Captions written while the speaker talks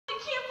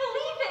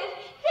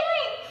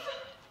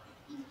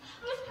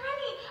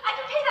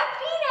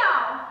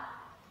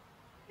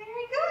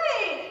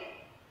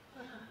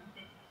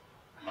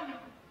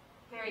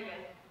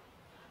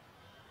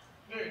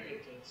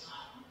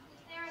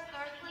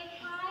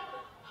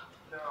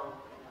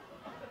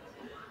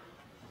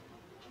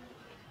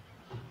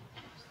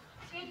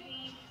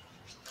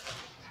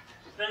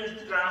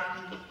Thanks,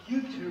 Daphne.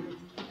 You too.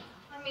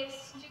 I made a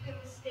stupid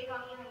mistake on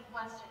eating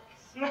Westerns.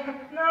 No,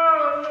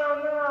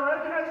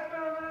 it has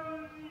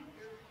spelled.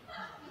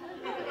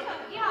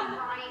 Yeah,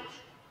 right.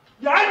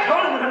 Yeah, I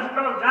told him how to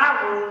spell that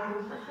word.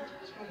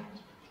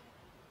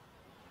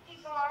 Hey,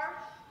 Barb.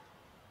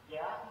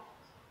 Yeah?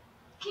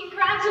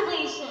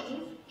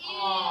 Congratulations. Aww.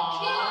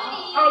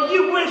 Oh,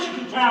 you wish you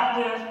could tap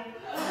this.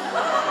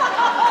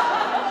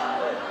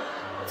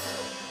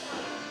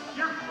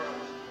 You're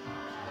gross.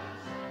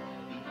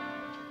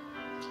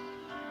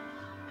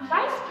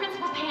 Vice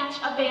Principal Panch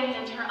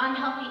abandoned her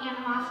unhealthy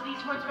animosity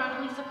towards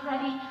Rhoda Lisa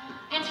Peretti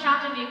and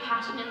found a new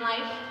passion in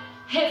life.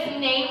 His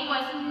name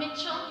was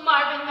Mitchell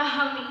Marvin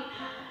Mahoney,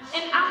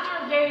 and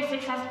after a very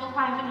successful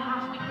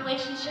 5.5-week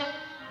relationship,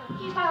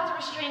 he filed a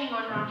restraining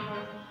order on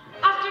her.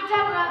 After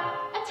Deborah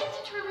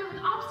attempted to remove an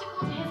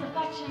obstacle to his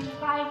affections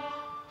by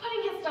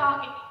putting his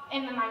dog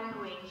in the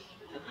microwave.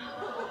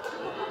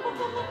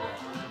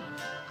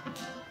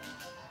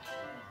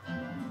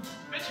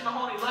 Mitch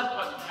Mahoney left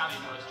Putnam County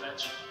no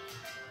stretch,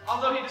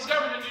 although he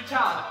discovered a new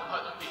talent at the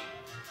Putnam Beat.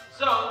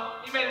 So,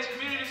 he made his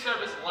community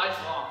service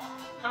lifelong,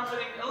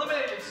 comforting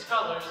eliminated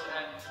spellers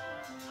and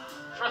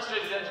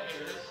frustrated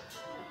educators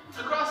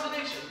across the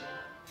nation.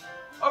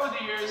 Over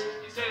the years,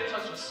 he stayed in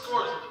touch with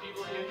scores of the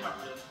people he had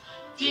comforted.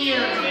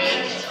 Dear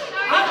Mitch,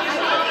 thank you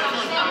so much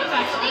for coming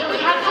back. We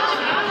had such a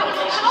beautiful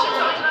relationship.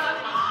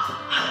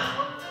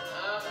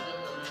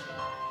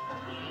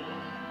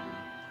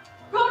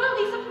 Rhoda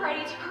Lisa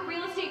Peretti took her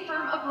real estate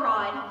firm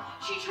abroad.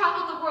 She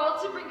traveled the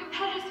world to bring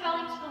competitive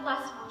spelling to the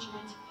less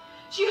fortunate.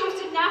 She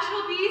hosted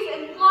national bees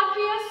in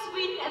Latvia,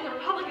 Sweden, and the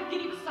Republic of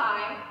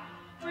Guinea-Bissau,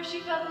 where she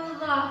fell in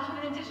love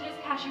with an indigenous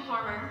cashew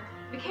farmer,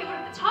 became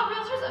one of the top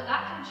realtors of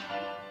that country.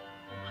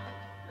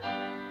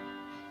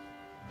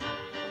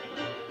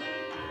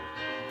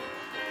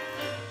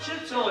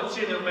 Chip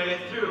Tolentino made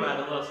it through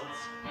adolescence,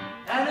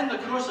 and in the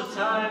course of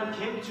time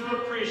came to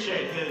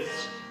appreciate his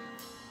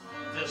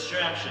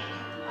distraction,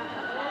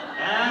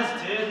 as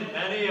did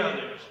many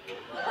others.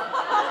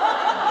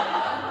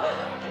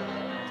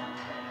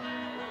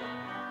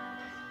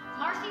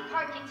 Marcy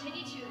Park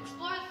continued to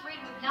explore the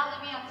freedom of not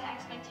living up to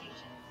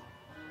expectations.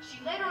 She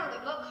later wrote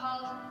a book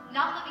called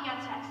Not Living Up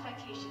to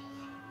Expectations.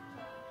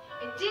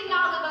 It did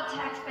not live up to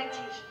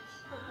expectations.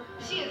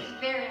 She is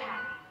very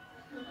happy.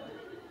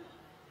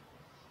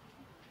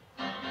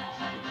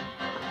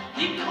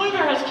 Deep Cleaver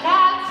has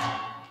cats!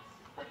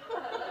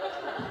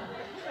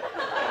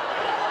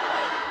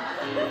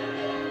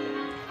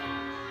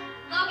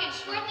 Logan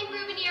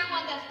Schwertling-Rubinier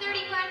won the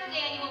 31st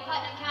annual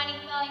Putnam County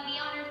Spelling Bee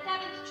on her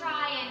 7th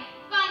try and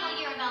final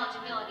year of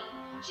eligibility.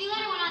 She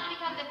later went on to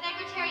become the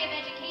Secretary of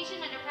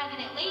Education under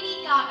President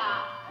Lady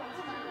Gaga.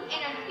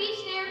 And her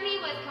speech therapy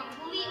was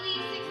completely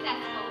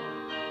successful.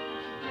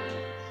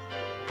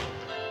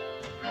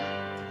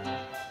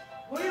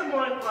 William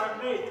Morris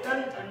Barclay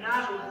studied for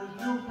nationals with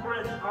New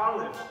Prince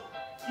Olive.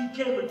 He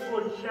came in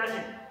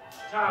 42nd,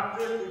 top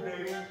 50,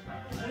 baby.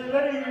 And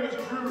then he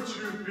grew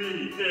to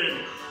be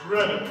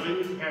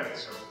incredibly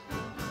handsome.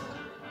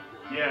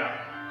 Yeah,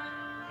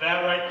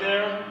 that right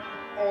there,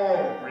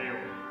 all real.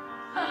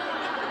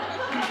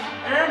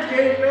 And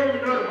gained fame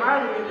and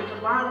notoriety in the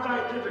combined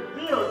scientific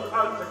fields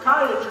of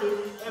psychiatry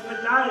and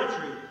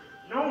podiatry,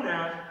 known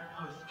as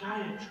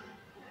psychiatry.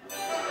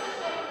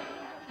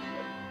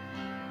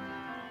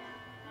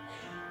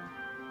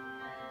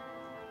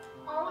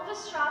 All of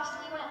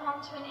Ostrovsky went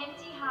home to an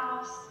empty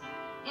house,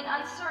 an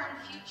uncertain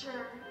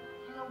future,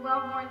 and a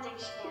well-worn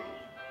dictionary.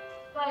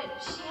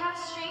 But she had a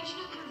strange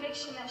new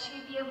conviction that she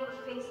would be able to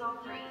face all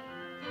three.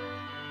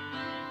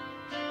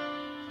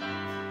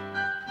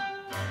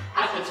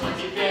 At the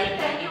 25th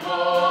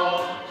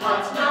annual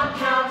Putnam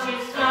County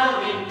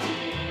Spelling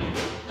Bee,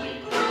 we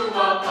grew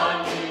up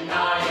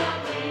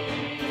undeniably,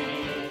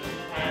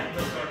 And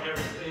look at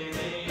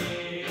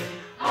everything.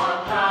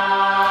 our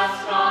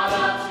past caught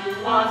up to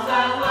us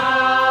at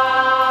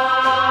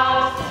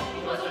last.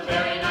 It was a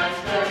very nice,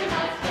 very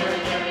nice, very,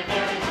 very,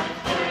 very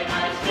nice, very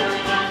nice,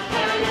 very nice,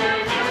 very,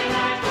 very, very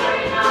nice,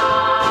 very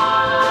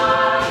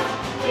nice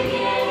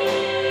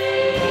beginning.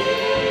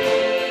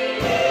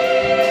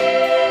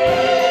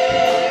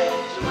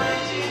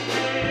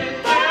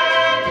 25th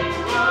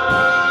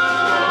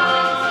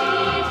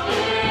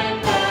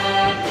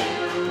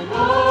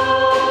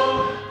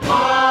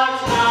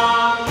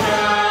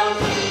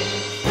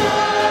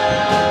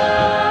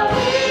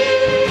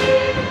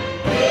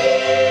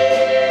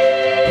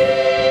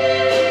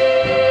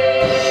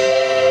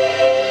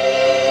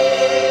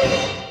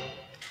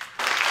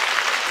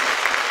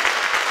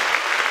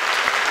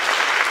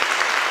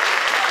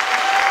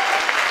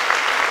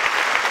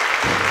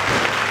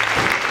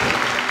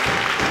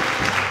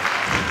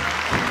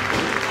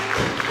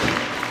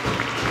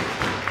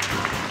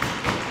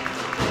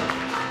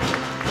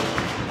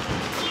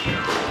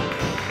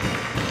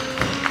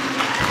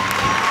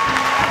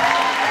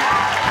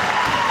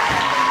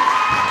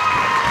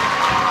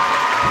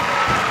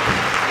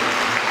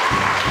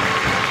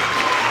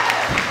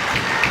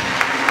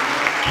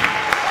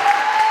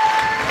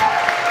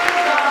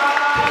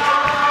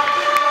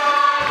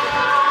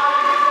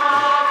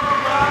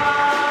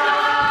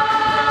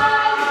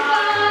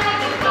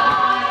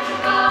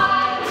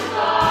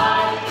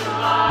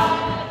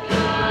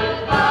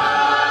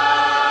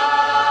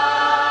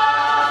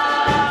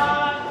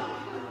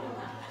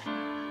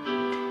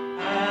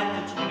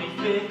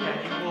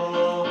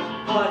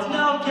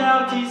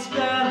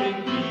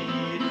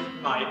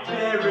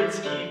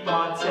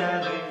are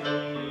telling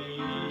me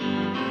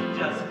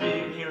just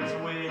being here is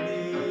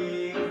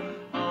winning,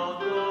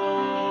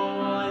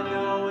 although I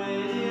know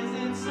it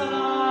isn't so.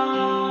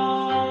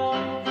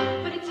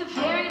 But it's a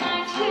very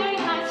nice, very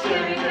nice,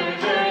 Very,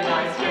 very,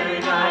 very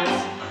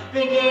nice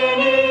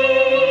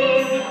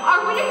beginning.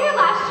 Our winner here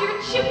last year,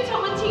 Chip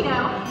Tolentino.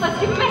 Let's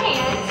give him a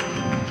hand.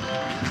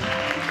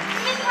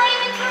 Miss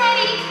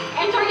Freddie.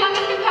 And our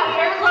youngest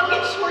competitor,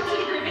 Logan Schwartz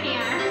and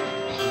Grubinier.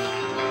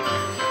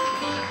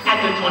 At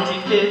the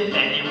 25th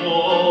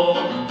annual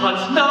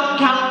Putnam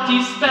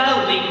County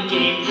Spelling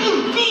Game,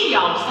 we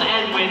all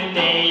stand when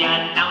they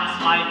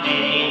announce my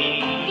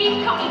name.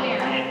 Steve Coney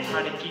Bear. And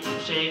try to keep them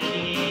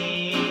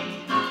shaking.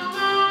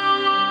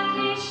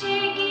 This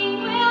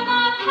shaking will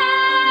not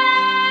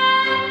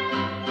pass.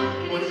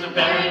 It's a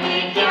very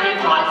big, very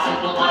broad,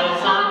 simple, but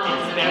it's not.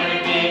 It's a very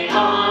big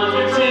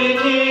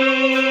undertaking.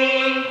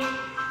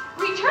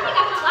 Returning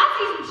after last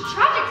season's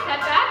tragic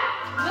setback,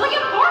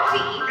 William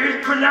Murphy.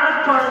 It's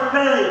pronounced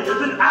parfait.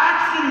 It's an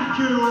accent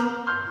cue.